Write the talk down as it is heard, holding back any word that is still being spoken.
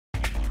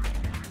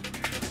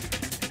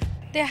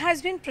There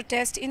has been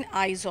protest in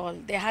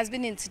Aizawl. There has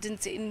been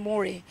incidents in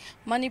More.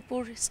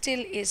 Manipur still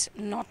is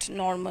not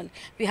normal.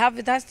 We have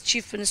with us the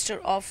Chief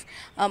Minister of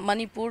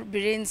Manipur,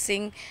 Biren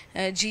Singh.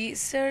 Ji,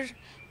 sir,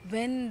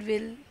 when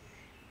will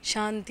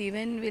Shanti,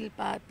 when will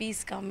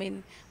peace come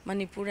in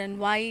Manipur, and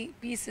why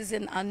peace is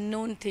an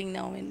unknown thing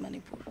now in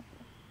Manipur?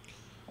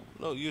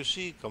 No, you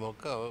see,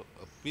 Kamalka,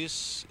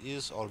 peace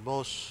is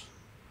almost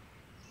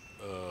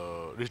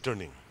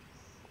returning.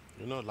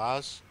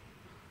 Last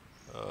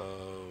uh,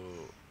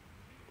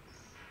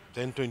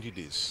 10-20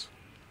 days,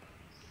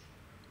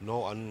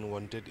 no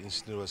unwanted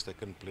incident was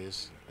taken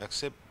place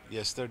except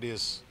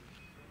yesterday's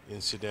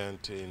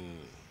incident in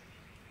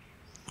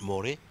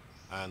More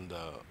and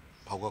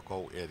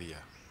Phagakau area.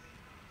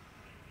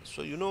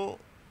 So,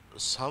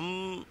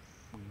 some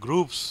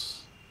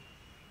groups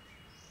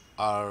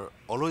are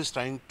always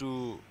trying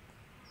to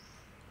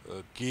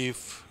keep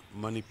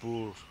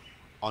Manipur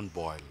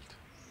unboiled.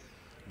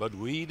 But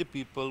we, the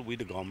people, we,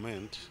 the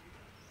government,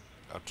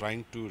 are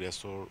trying to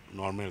restore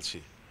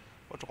normalcy.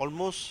 But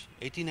almost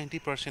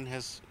 80-90%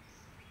 has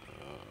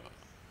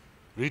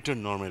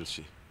returned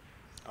normalcy,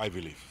 I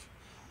believe.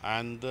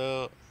 And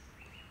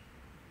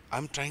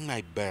I'm trying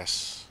my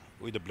best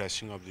with the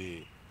blessing of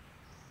the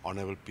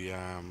Honorable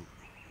PM,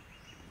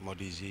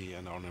 Modi ji,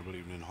 and Honorable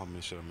Union Home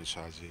Minister Amit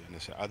Shah ji,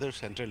 and other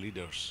central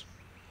leaders.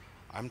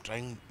 I'm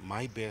trying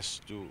my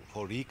best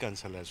for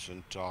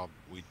reconciliation talk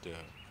with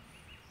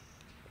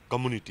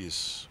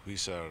communities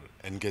which are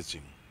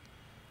engaging.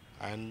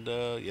 And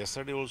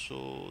yesterday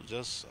also,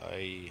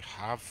 I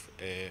have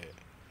a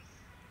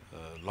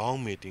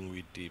long meeting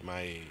with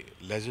my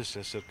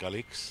legislature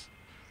colleagues,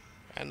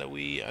 and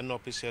we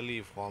unofficially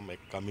form a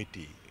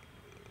committee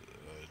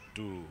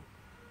to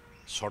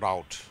sort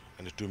out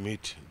and to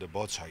meet the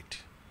both sides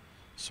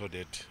so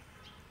that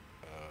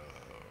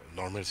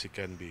normalcy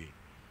can be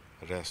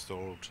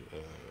restored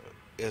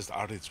as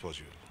early as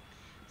possible.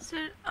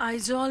 Sir,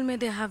 Aizawl may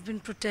there have been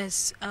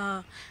protests,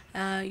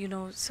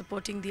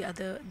 supporting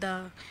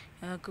the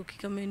Kuki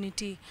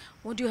community.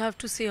 What do you have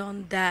to say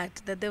on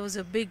that? That there was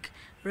a big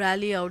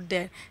rally out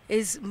there.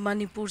 Is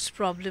Manipur's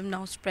problem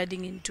now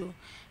spreading into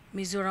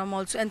Mizoram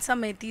also? And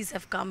some Metis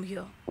have come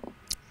here.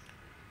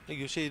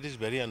 You see, it is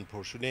very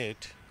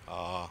unfortunate.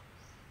 The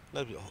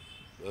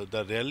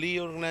rally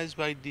organized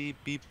by the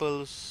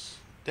peoples,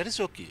 that is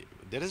okay.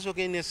 That is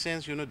okay in a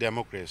sense,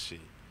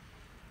 democracy.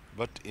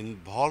 But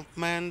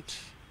involvement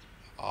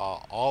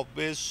of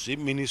a chief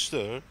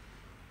minister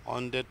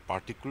on that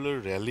particular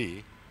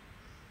rally,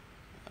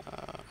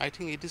 I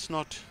think it is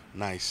not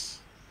nice.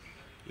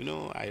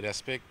 I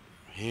respect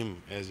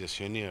him as a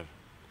senior,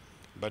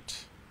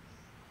 but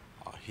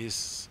he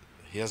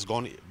has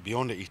gone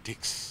beyond the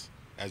ethics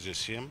as a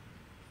CM,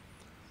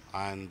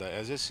 and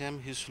as a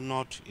CM, he should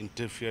not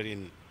interfere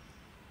in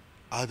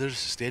other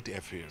state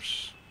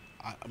affairs.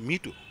 Me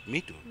too.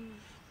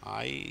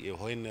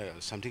 When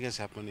something has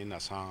happened in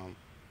Assam,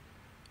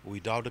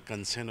 without the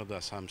consent of the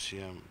Assam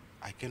CM,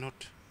 I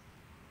cannot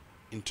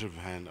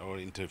intervene or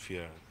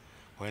interfere.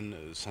 When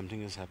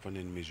something has happened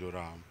in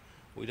Mizoram,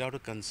 without the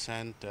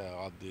consent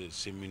of the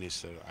Chief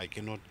Minister, I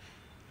cannot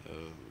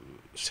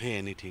say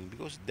anything,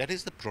 because that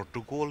is the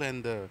protocol,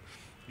 and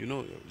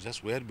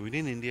just we are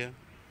within India,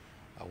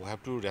 we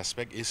have to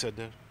respect each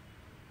other.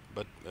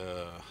 But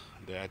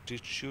the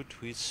attitude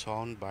which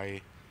shown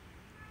by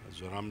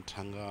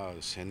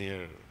Zoramthanga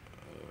senior.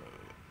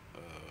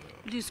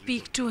 Will you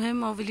speak to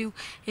him, or will you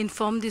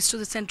inform this to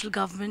the central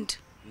government?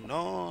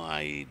 No,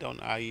 I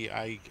don't.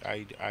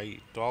 I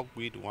talked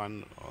with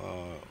one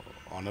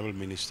honorable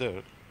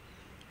minister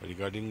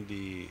regarding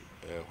the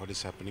what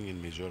is happening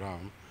in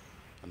Mizoram,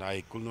 and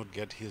I could not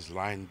get his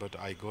line, but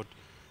I got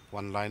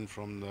one line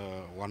from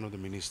one of the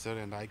minister,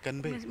 and I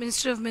convey.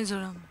 Minister of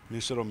Mizoram.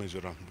 Minister of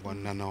Mizoram,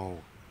 one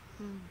Nano.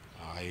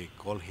 I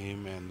call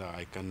him and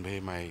I convey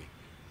my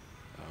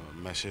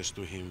message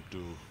to him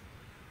to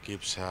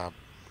keep sharp,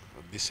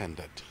 this and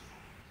that.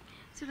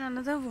 So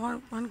another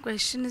one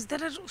question is,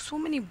 there are so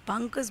many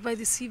bunkers by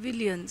the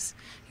civilians,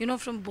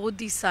 from both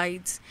these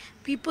sides.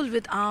 People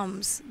with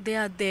arms, they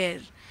are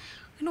there.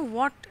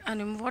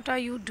 What are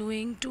you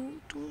doing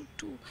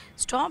to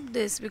stop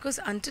this? Because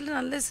until and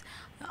unless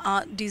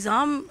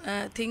disarm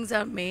things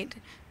are made,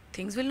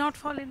 things will not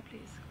fall in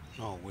place.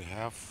 No, we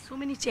have so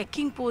many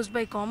checking posts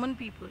by common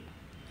people.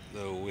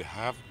 We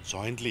have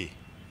jointly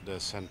the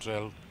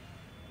central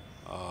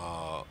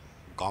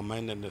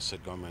government and the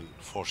state government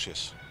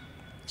forces,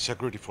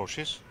 security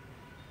forces,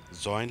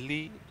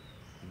 jointly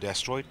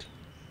destroyed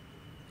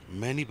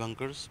many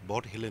bunkers,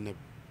 both hill and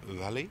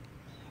valley,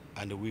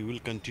 and we will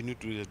continue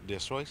to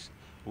destroy.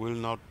 We will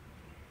not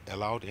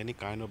allow any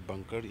kind of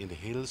bunker in the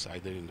hills,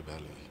 either in the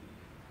valley.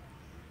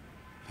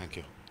 Thank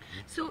you.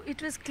 So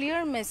it was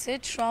clear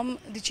message from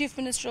the Chief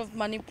Minister of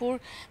Manipur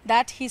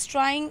that he's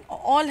trying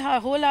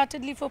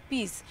wholeheartedly for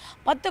peace.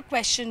 But the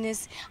question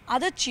is,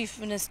 other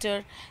Chief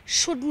Minister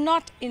should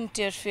not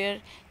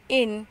interfere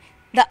in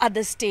the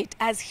other state,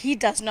 as he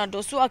does not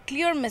do. So a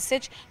clear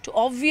message to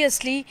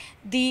obviously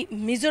the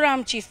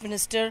Mizoram Chief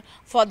Minister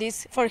for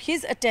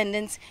his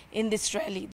attendance in this rally.